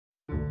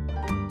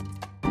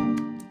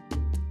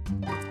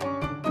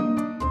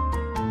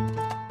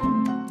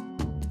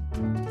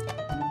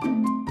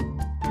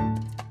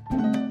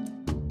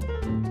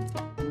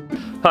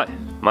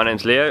My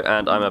name's Leo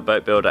and I'm a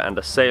boat builder and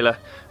a sailor,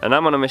 and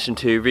I'm on a mission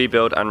to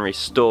rebuild and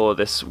restore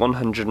this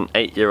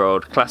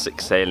 108-year-old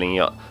classic sailing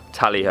yacht,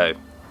 Tally-Ho.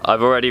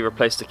 I've already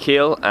replaced the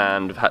keel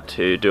and have had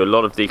to do a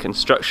lot of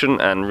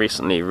deconstruction and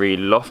recently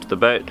re-loft the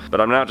boat,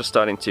 but I'm now just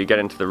starting to get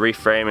into the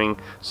reframing.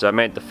 So I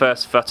made the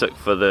first futtock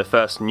for the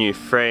first new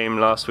frame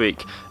last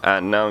week,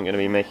 and now I'm going to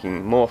be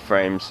making more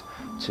frames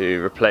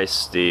to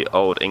replace the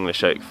old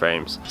English oak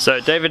frames. So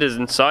David is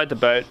inside the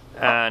boat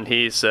and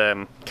he's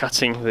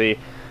cutting the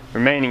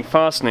remaining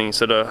fastenings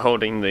that are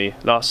holding the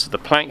last of the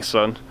planks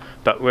on,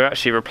 but we're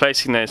actually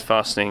replacing those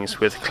fastenings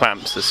with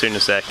clamps as soon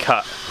as they're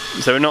cut.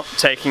 So we're not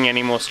taking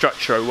any more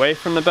structure away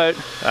from the boat,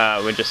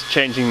 we're just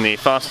changing the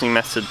fastening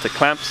method to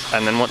clamps,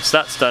 and then once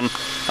that's done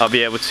I'll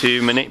be able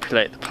to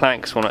manipulate the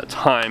planks one at a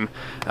time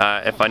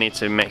if I need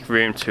to make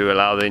room to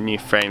allow the new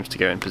frames to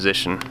go in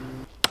position.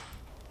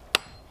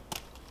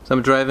 So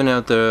I'm driving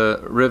out the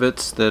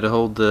rivets that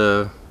hold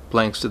the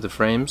planks to the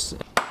frames.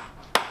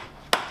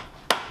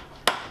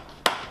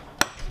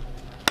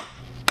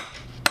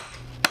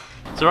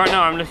 So right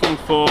now I'm looking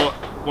for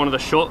one of the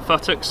short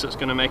futtocks that's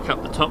going to make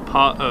up the top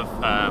part of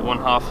one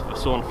half of a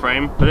sawn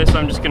frame. For this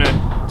I'm just going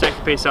to take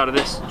a piece out of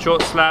this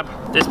short slab.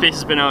 This piece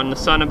has been out in the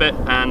sun a bit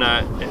and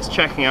it's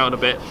checking out a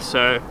bit,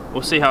 so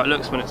we'll see how it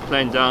looks when it's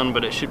plain down,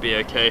 but it should be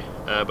okay.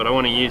 But I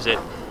want to use it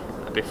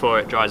before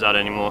it dries out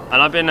anymore.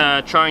 And I've been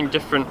trying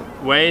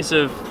different ways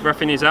of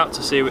roughing these out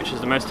to see which is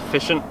the most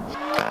efficient.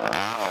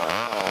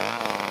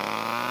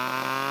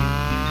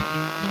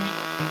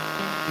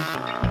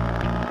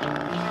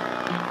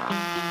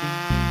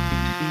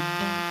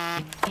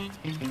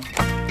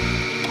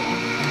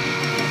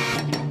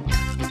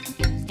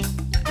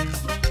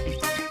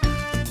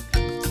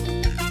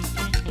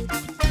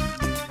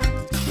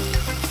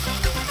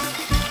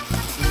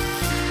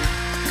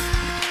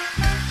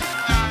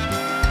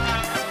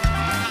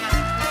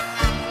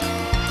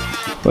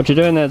 What you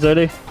doing there,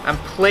 Zodi? I'm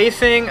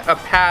placing a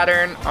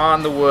pattern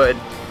on the wood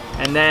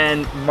and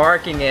then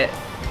marking it,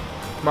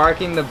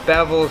 marking the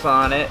bevels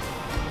on it,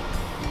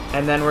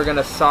 and then we're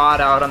gonna saw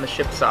it out on the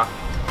ship saw.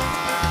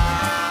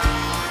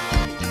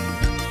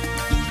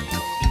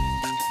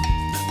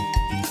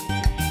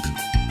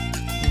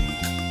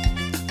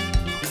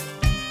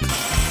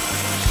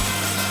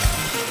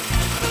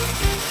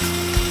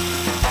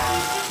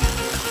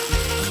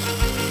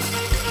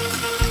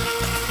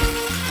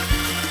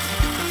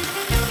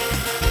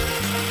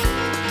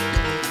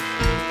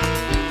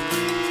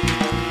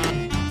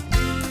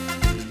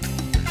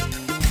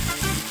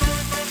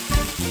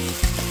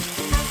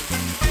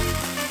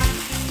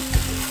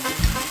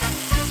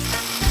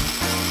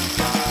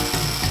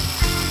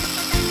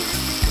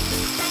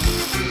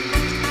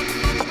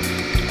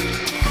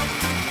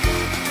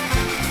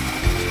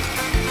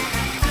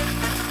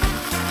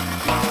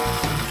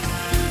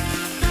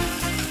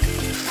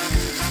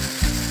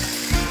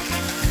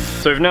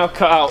 So we've now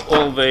cut out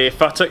all the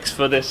futtocks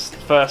for this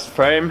first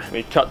frame.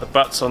 We cut the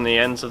butts on the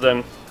ends of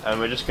them and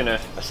we're just going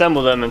to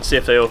assemble them and see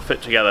if they all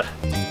fit together.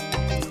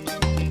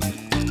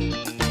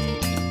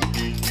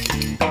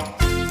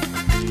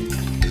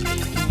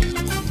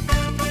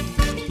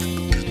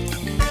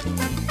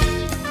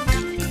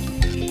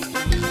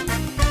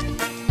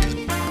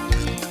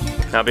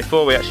 Now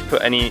before we actually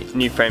put any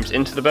new frames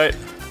into the boat,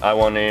 I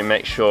want to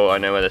make sure I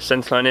know where the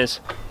centerline is.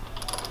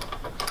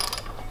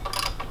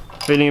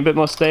 Feeling a bit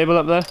more stable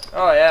up there?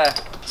 Oh yeah.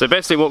 So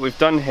basically what we've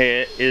done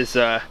here is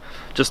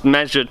just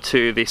measured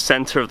to the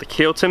center of the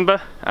keel timber,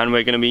 and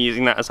we're going to be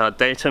using that as our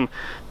datum.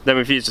 Then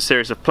we've used a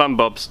series of plumb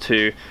bobs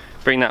to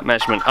bring that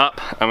measurement up,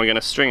 and we're going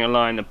to string a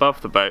line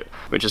above the boat,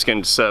 which is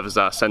going to serve as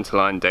our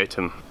centerline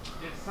datum.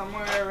 Is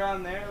somewhere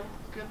around there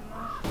good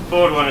enough? The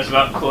forward one is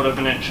about 1/4 of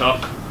an inch off,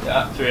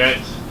 Yeah.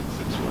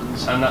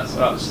 3/8, and that's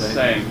about the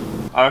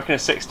same. I reckon a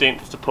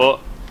 1/16 to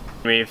port.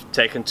 We've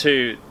taken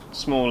two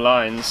small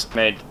lines,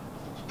 made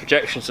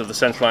projections of the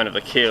centerline of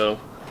the keel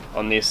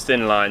on these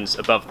thin lines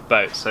above the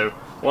boat. So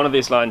one of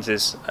these lines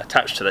is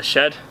attached to the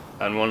shed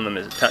and one of them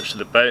is attached to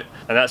the boat,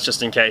 and that's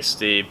just in case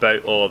the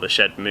boat or the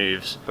shed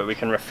moves, but we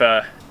can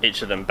refer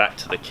each of them back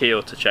to the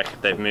keel to check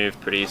if they've moved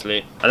pretty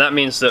easily. And that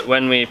means that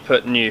when we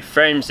put new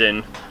frames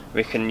in,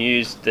 we can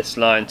use this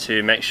line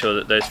to make sure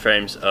that those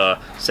frames are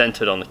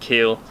centered on the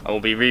keel, and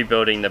we'll be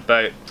rebuilding the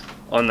boat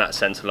on that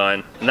center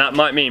line. And that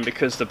might mean,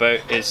 because the boat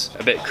is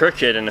a bit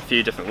crooked in a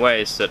few different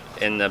ways, that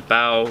in the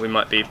bow we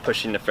might be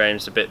pushing the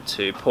frames a bit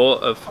to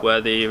port of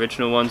where the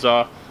original ones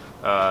are,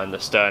 and the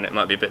stern it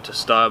might be a bit to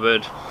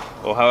starboard,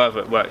 or however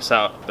it works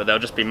out, but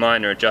there'll just be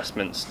minor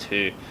adjustments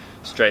to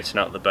straighten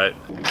out the boat.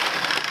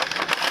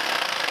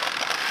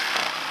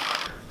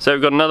 So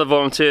we've got another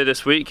volunteer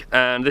this week,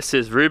 and this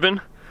is Ruben.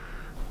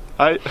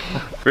 Hi.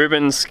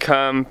 Ruben's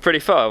come pretty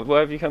far. Where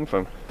have you come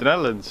from? The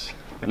Netherlands.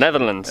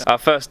 Netherlands. Our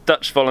first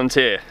Dutch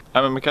volunteer.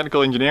 I'm a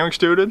mechanical engineering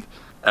student.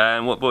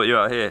 And what brought you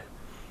out here?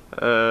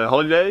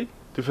 Holiday,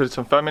 to visit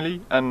some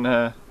family and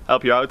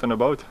help you out on a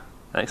boat.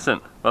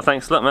 Excellent. Well,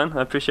 thanks a lot, man.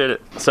 I appreciate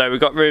it. So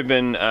we've got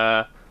Ruben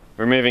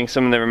removing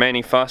some of the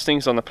remaining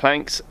fastenings on the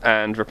planks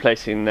and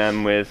replacing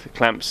them with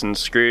clamps and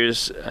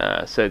screws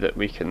so that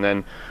we can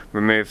then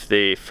remove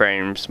the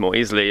frames more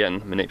easily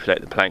and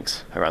manipulate the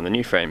planks around the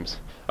new frames.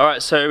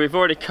 Alright, so we've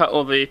already cut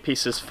all the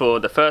pieces for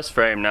the first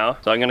frame now,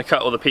 so I'm going to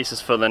cut all the pieces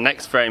for the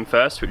next frame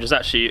first, which is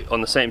actually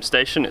on the same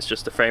station, it's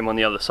just a frame on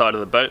the other side of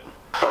the boat.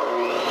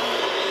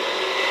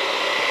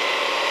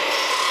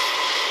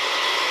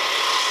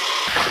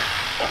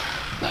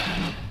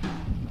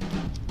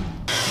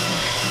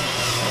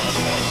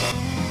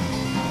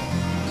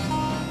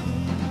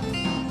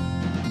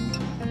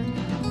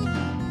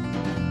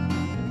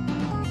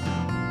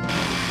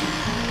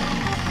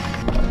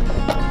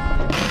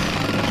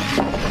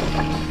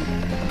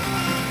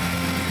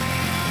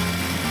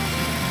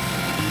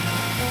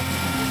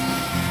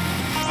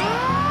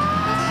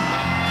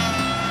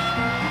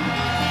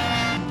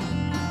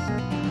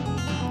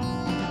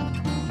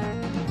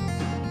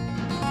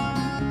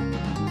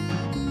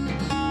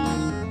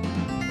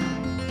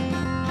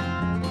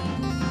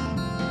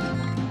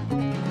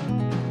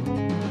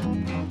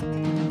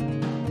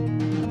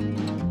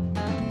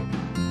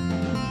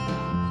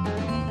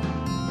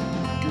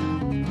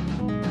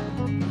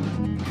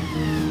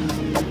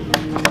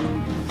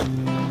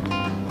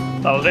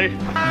 That'll do.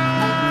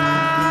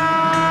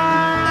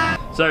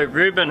 So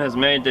Ruben has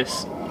made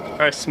this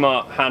very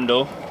smart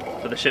handle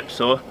for the ship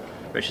saw,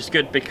 which is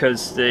good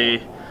because the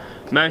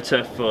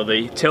motor for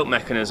the tilt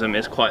mechanism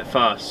is quite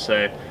fast.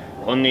 So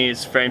on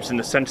these frames in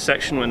the center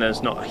section, when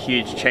there's not a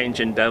huge change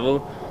in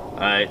bevel,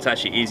 it's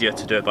actually easier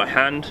to do it by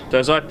hand. So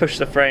as I push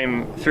the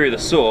frame through the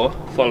saw,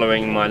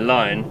 following my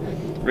line,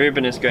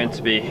 Ruben is going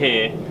to be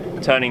here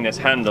turning this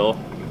handle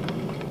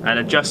and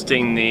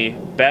adjusting the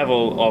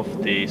bevel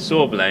of the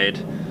saw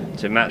blade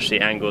to match the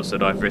angles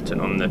that I've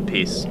written on the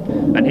piece.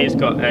 And he's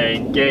got a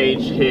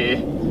gauge here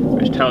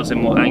which tells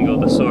him what angle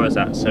the saw is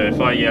at. So if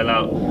I yell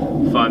out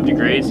 5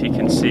 degrees, he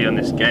can see on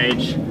this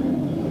gauge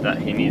that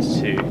he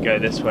needs to go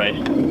this way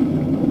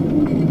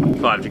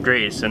 5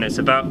 degrees, and it's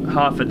about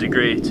half a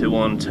degree to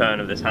one turn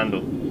of this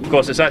handle. Of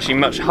course, it's actually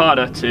much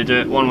harder to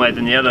do it one way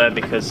than the other,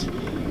 because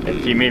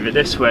if you move it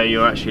this way,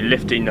 you're actually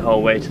lifting the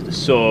whole weight of the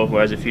saw,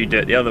 whereas if you do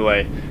it the other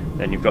way,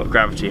 then you've got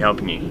gravity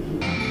helping you.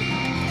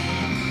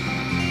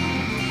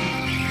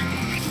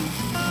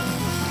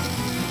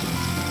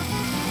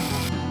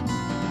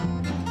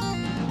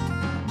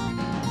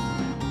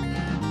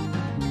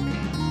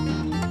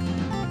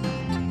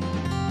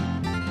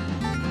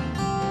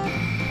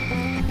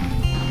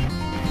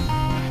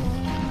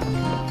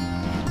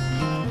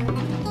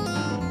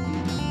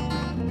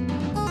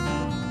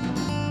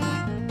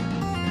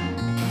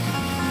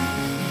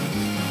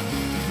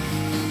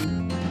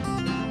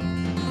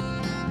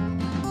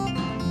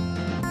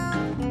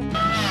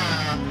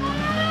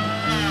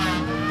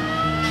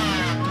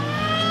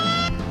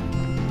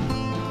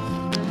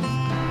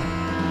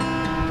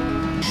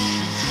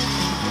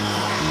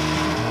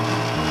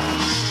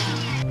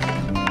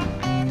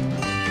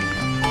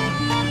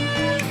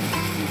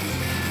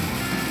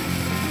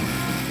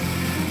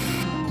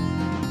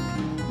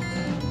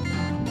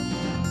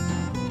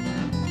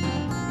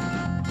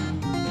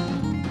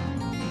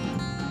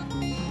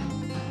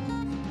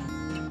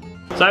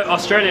 So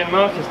Australian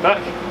Mark is back.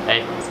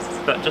 Hey.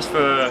 But just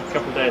for a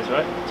couple of days,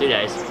 right? 2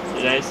 days.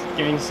 2 days.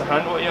 Giving us a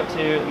hand. What are you up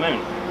to at the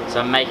moment? So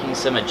I'm making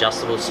some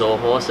adjustable saw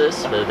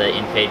horses for the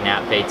in-feed and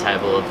out-feed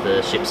table of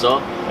the ship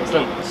saw.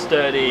 Excellent.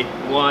 Sturdy,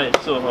 wide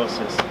saw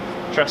horses.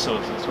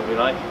 Trestles, that's what we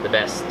like. The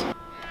best.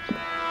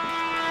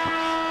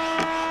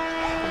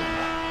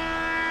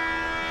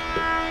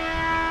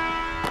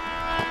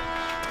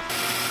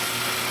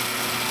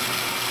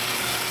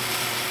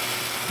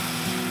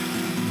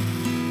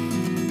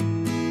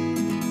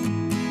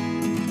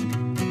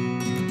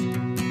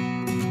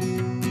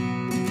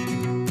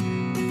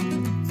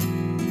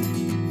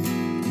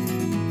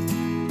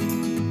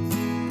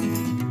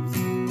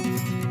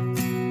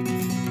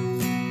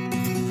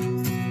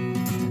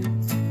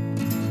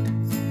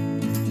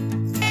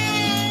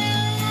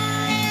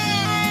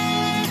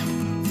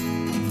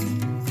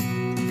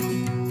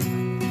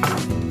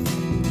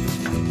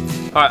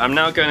 Alright, I'm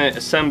now going to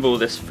assemble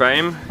this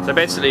frame. So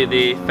basically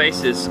the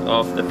faces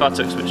of the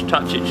futtocks which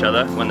touch each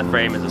other when the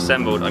frame is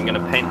assembled, I'm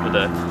going to paint with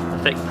a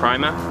thick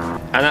primer.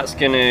 And that's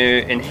going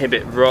to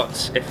inhibit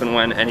rot if and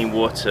when any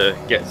water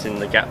gets in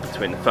the gap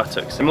between the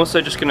futtocks. I'm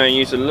also just going to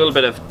use a little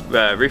bit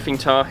of roofing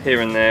tar here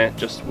and there,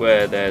 just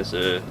where there's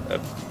a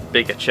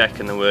bigger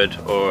check in the wood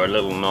or a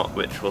little knot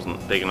which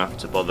wasn't big enough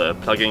to bother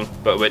plugging,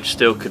 but which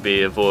still could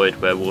be a void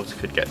where water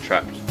could get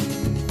trapped.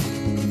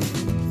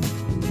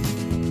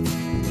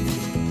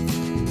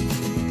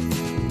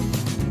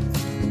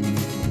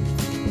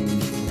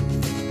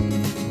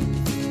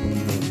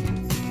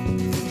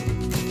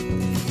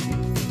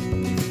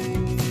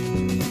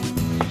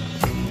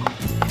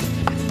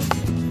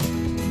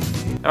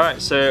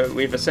 Alright, so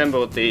we've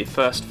assembled the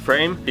first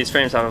frame. These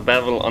frames have a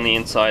bevel on the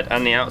inside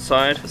and the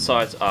outside. The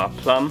sides are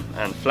plumb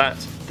and flat.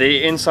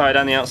 The inside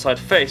and the outside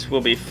face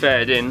will be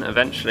faired in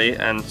eventually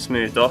and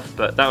smoothed off,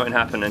 but that won't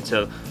happen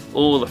until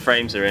all the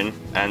frames are in,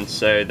 and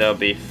so they'll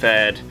be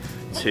faired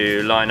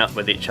to line up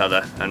with each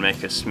other and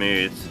make a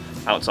smooth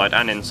outside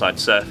and inside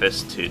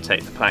surface to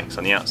take the planks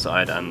on the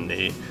outside and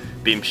the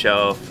beam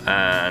shelf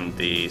and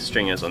the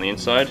stringers on the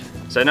inside.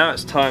 So now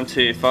it's time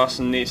to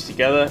fasten these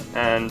together,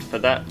 and for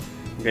that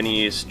I'm going to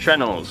use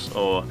Trennels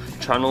or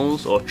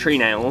Trunnels or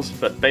Treenails,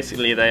 but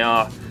basically they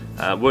are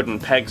wooden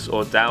pegs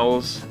or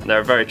dowels. They're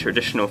a very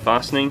traditional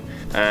fastening,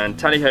 and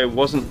Tally-Ho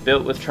wasn't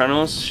built with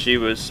Trennels, she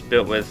was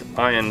built with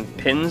iron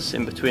pins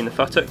in between the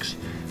futtocks.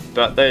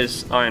 But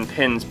those iron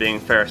pins being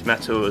ferrous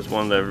metal was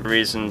one of the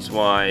reasons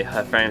why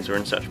her frames were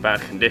in such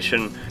bad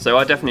condition. So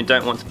I definitely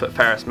don't want to put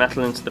ferrous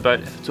metal into the boat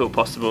if at all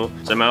possible.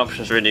 So my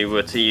options really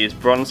were to use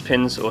bronze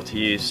pins or to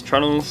use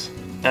Trunnels.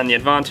 And the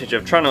advantage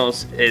of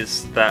Trunnels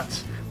is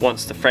that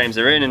once the frames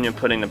are in and you're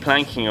putting the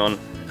planking on,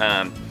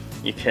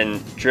 you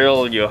can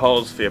drill your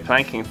holes for your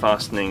planking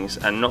fastenings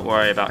and not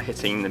worry about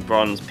hitting the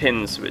bronze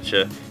pins which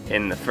are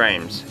in the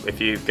frames. If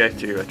you go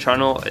through a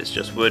Trunnel, it's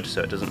just wood,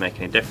 so it doesn't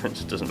make any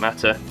difference, it doesn't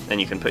matter, then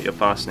you can put your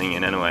fastening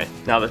in anyway.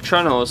 Now the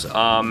Trunnels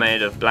are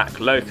made of Black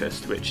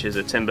Locust, which is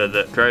a timber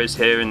that grows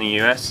here in the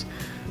US.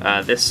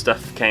 This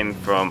stuff came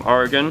from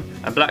Oregon,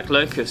 and Black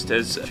Locust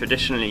is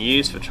traditionally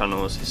used for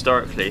Trunnels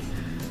historically,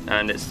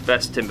 and it's the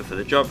best timber for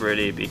the job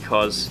really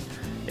because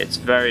it's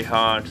very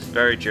hard,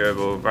 very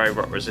durable, very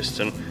rot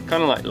resistant,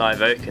 kind of like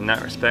live oak in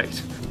that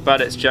respect, but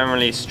it's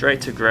generally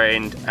straighter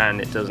grained and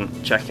it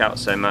doesn't check out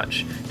so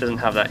much. It doesn't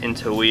have that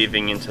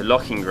interweaving,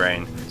 interlocking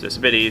grain, so it's a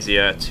bit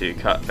easier to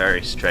cut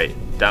very straight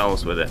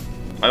dowels with it.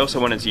 I also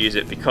wanted to use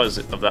it because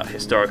of that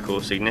historical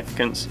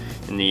significance.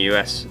 In the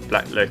US,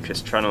 Black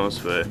Locust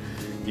Trunnels were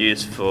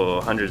used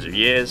for hundreds of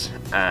years,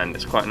 and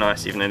it's quite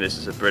nice, even though this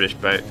is a British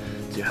boat,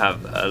 to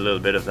have a little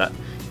bit of that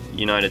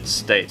United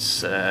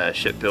States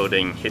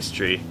shipbuilding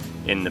history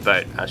in the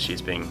boat as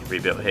she's being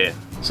rebuilt here.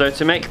 So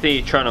to make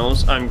the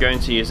Trunnels, I'm going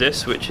to use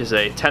this, which is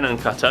a tenon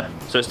cutter.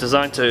 So it's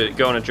designed to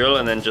go on a drill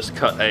and then just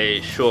cut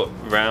a short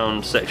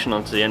round section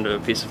onto the end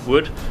of a piece of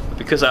wood. But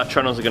because our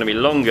Trunnels are going to be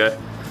longer,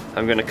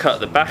 I'm going to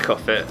cut the back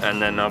off it,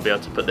 and then I'll be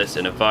able to put this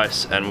in a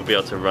vise and we'll be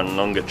able to run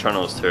longer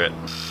Trunnels through it.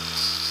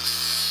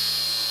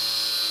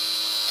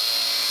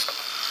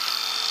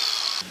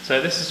 So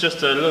this is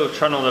just a little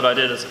Trunnel that I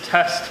did as a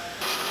test.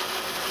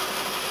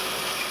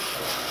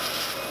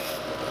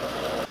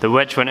 The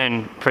wedge went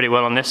in pretty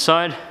well on this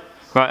side,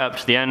 right up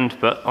to the end,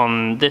 but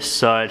on this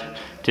side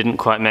didn't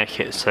quite make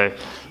it, so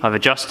I've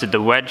adjusted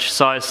the wedge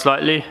size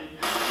slightly.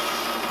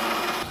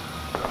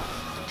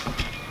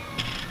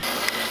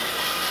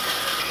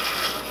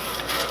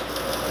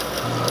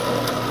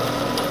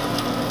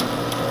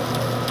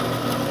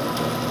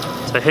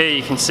 So here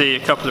you can see a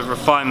couple of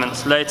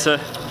refinements later.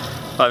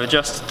 I've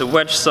adjusted the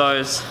wedge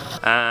size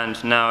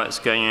and now it's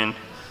going in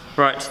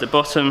right to the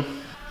bottom.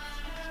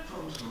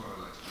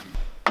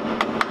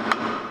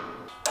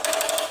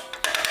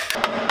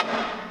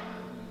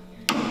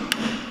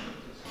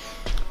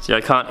 See,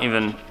 I can't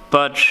even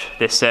budge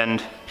this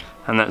end,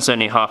 and that's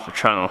only half a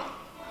Trunnel,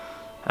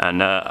 and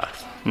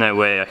no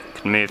way I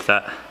can move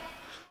that.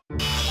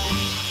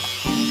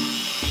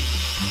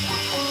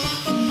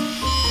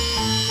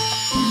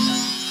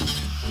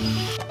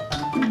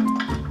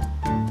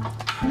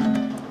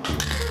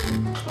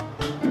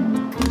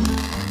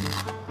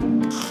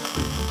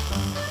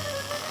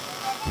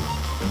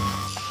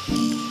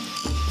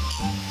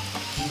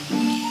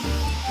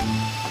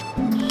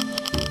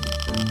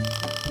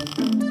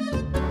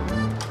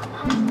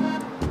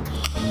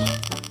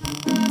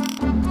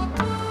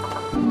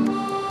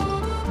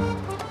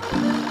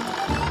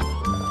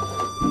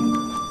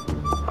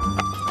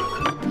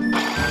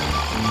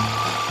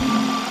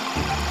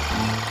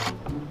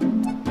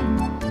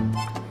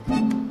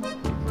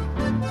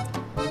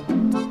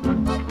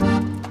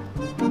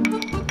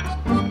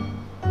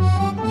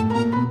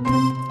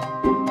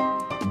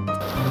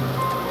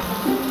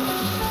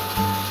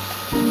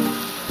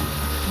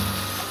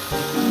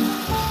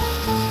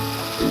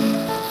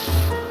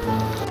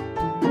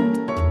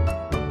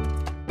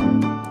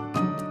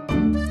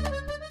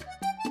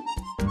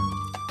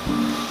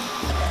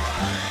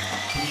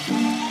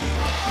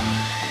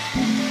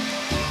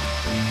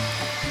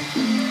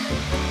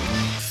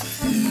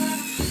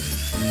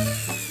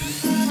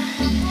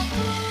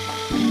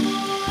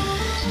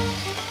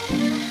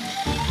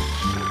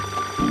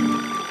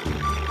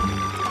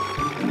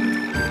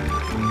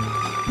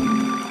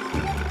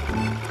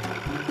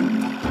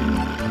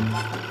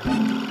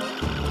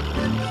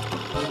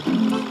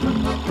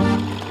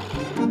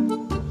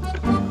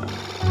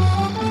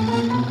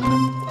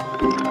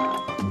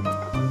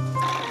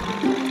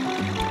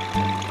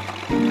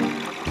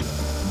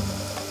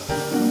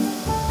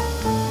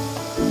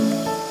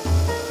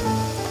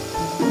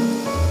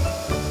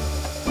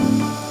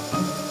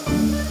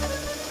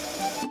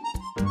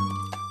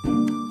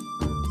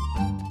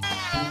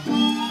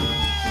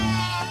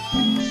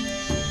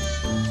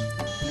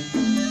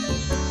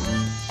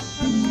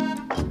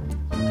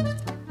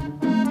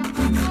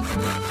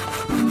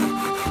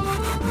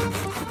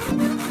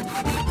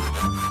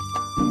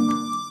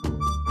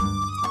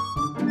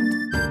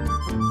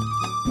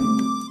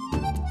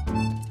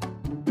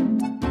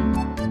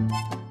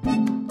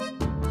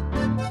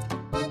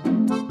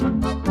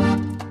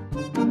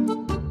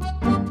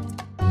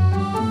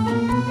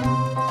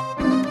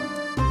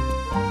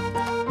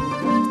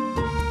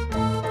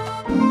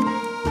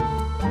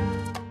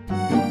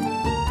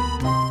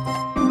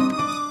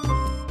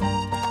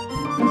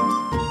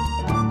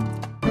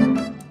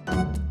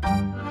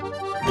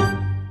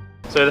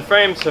 So the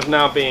frames have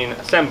now been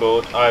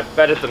assembled. I've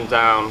bedded them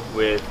down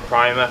with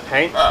primer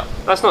paint.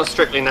 That's not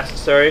strictly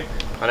necessary.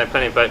 I know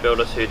plenty of boat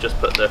builders who just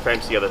put their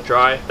frames together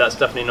dry. That's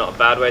definitely not a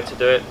bad way to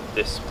do it.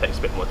 This takes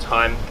a bit more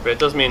time, but it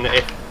does mean that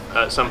if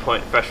at some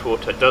point fresh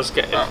water does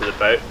get into the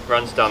boat,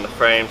 runs down the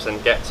frames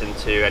and gets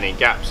into any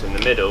gaps in the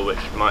middle, which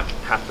might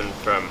happen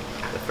from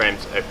the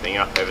frames opening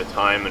up over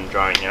time and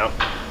drying out,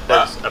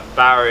 there's a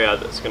barrier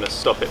that's going to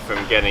stop it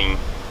from getting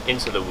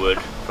into the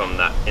wood from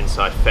that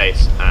inside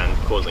face and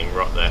causing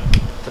rot there.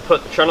 To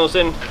put the Trennels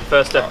in, the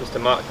first step is to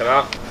mark them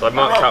out. So I've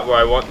marked out where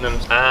I want them,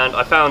 and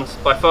I found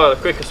by far the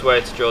quickest way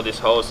to drill these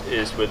holes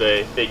is with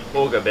a big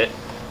auger bit.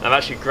 I've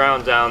actually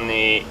ground down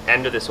the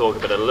end of this auger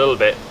bit a little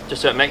bit,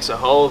 just so it makes a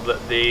hole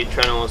that the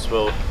Trennels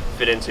will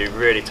fit into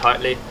really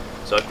tightly.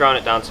 So I've ground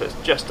it down so it's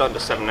just under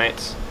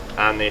 7/8,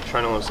 and the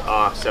Trennels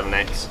are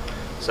 7/8,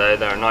 so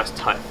they're a nice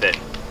tight fit.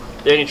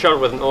 The only trouble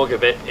with an auger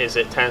bit is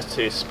it tends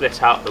to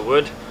split out the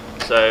wood.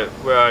 So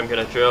where I'm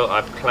going to drill,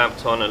 I've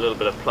clamped on a little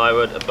bit of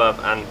plywood above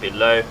and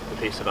below the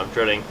piece that I'm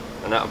drilling,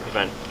 and that will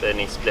prevent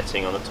any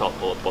splitting on the top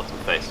or the bottom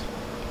face.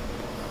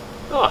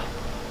 Oh,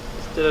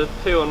 just did a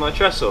poo on my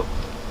trestle.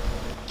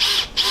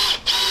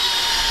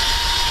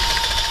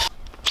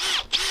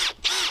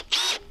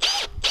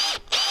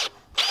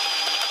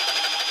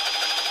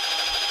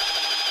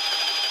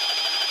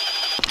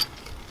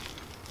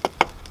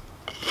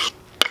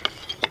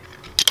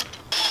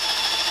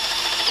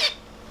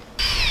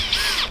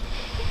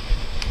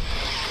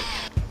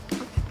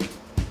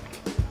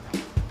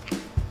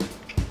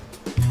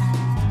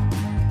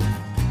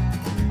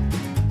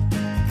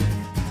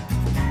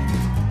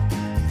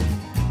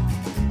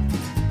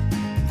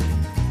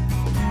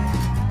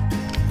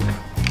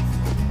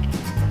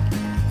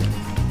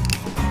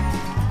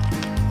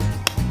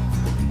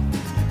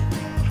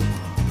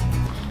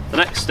 The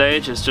next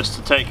stage is just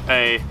to take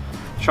a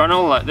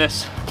Trunnel like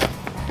this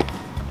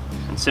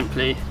and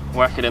simply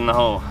whack it in the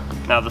hole.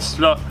 Now the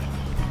slot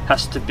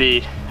has to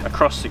be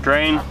across the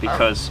grain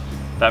because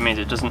that means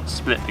it doesn't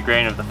split the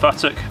grain of the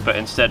futtock, but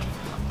instead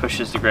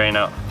pushes the grain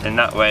out in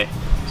that way,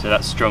 so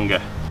that's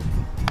stronger.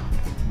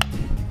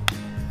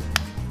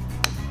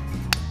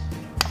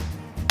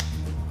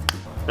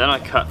 Then I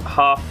cut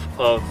half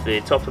of the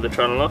top of the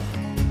Trunnel off.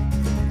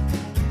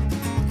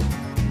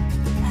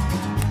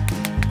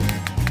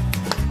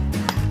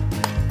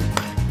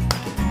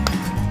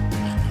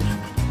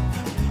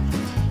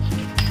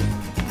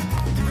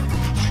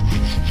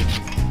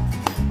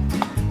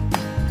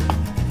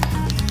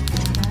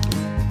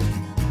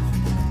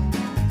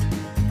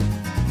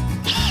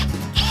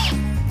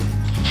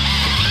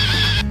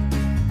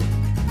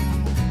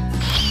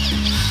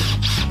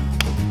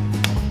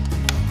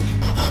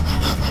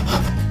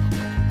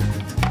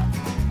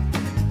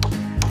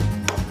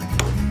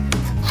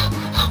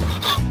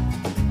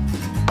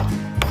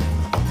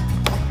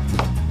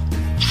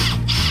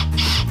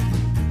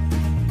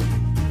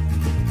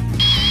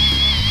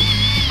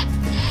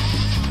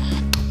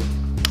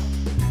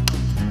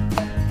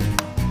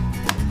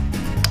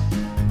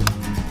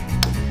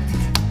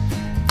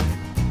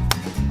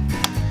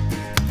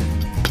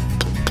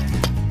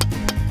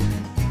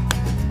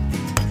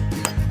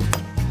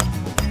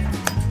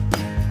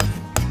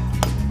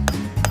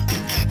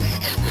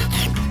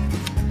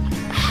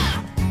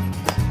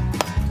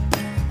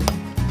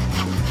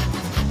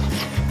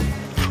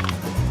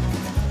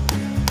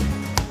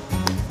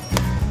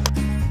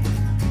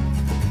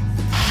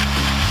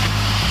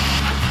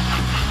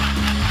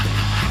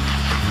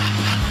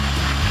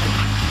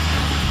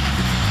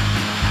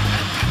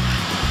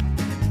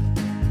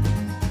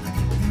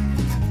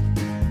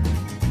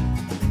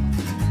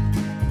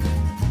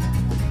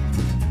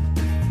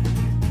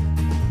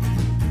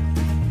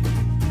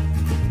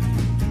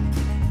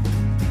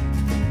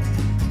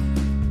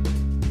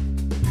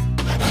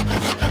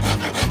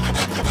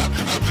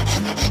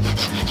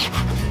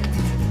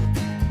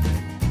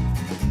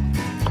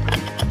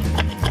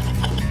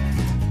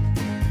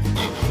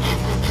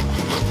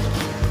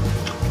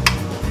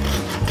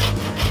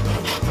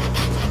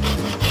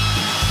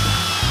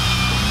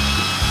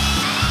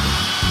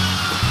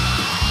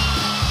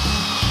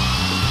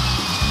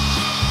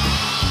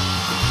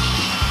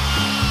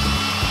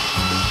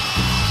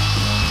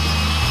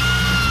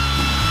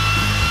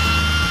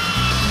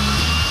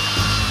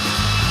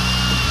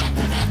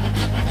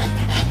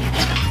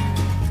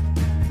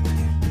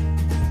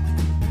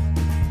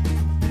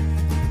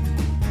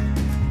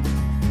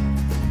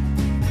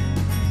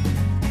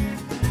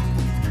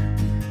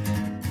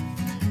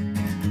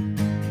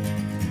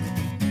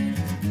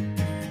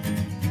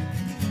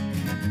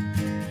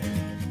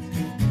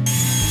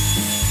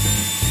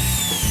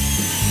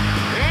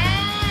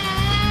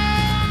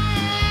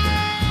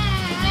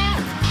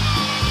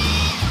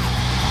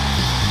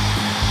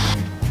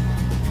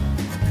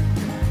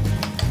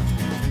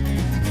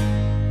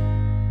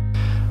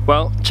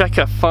 Well,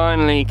 Cecca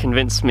finally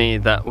convinced me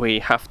that we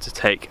have to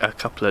take a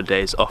couple of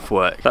days off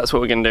work. That's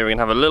what we're going to do. We're going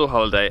to have a little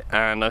holiday,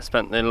 and I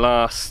spent the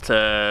last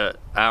hour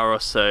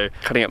or so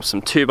cutting up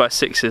some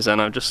 2x6s,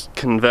 and I've just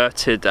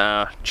converted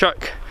our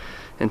truck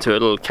into a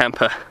little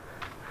camper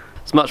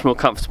It's much more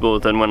comfortable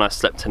than when I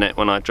slept in it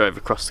when I drove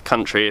across the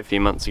country a few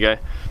months ago.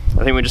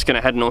 I think we're just going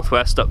to head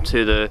northwest up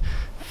to the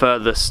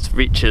furthest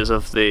reaches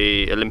of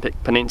the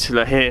Olympic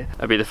Peninsula here.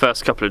 It'll be the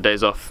first couple of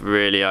days off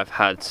really I've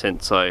had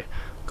since I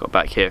got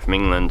back here from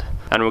England.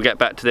 And we'll get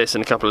back to this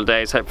in a couple of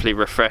days, hopefully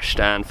refreshed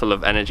and full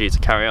of energy to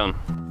carry on.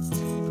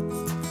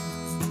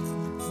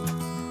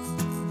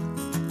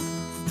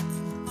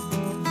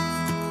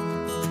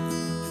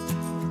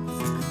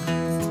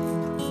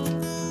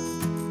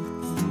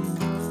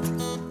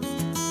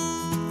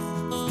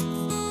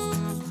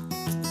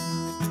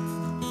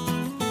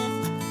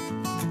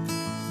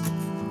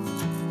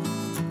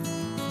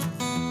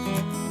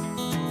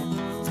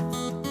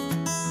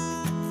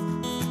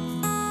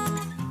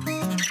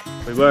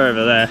 We were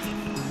over there,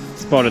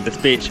 spotted this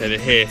beach over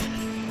here,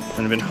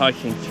 and have been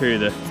hiking through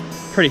the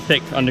pretty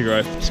thick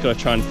undergrowth. Just got to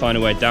try and find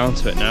a way down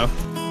to it now.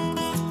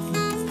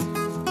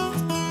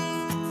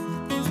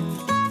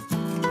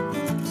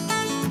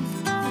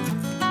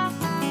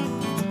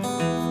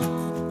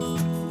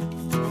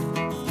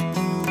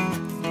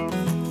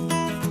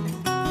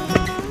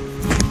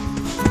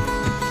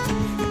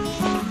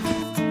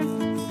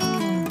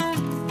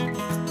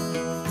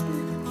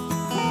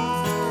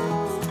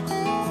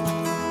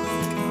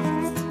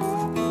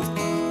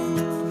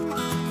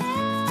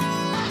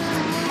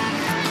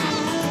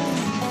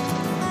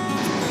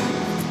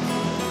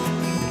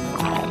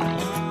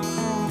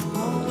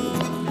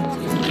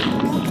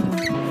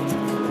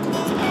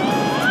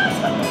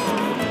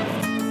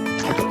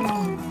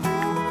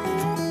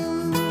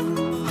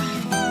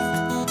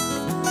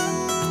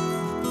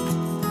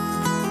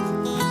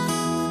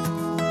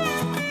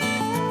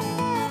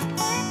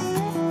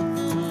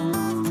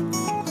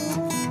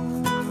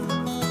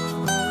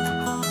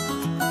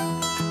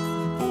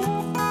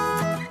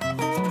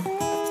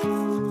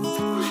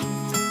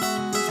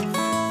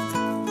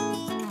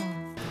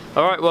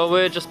 Alright, well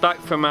we're just back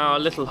from our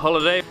little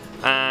holiday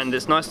and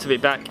it's nice to be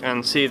back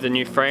and see the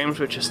new frames,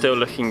 which are still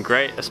looking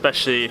great,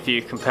 especially if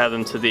you compare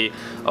them to the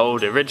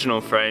old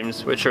original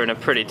frames, which are in a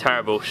pretty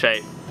terrible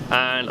shape.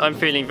 And I'm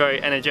feeling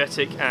very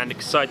energetic and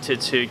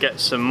excited to get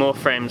some more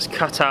frames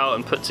cut out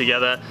and put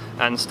together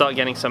and start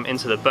getting some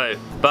into the boat.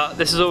 But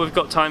this is all we've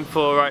got time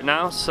for right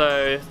now,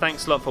 so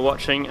thanks a lot for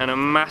watching, and a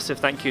massive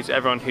thank you to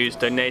everyone who's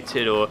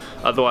donated or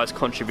otherwise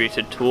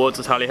contributed towards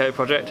the Tally-Ho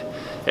project.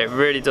 It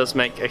really does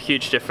make a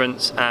huge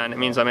difference, and it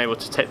means I'm able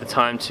to take the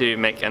time to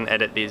make and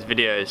edit these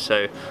videos,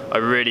 so I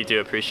really do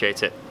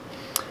appreciate it.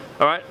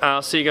 Alright,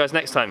 I'll see you guys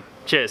next time.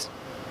 Cheers!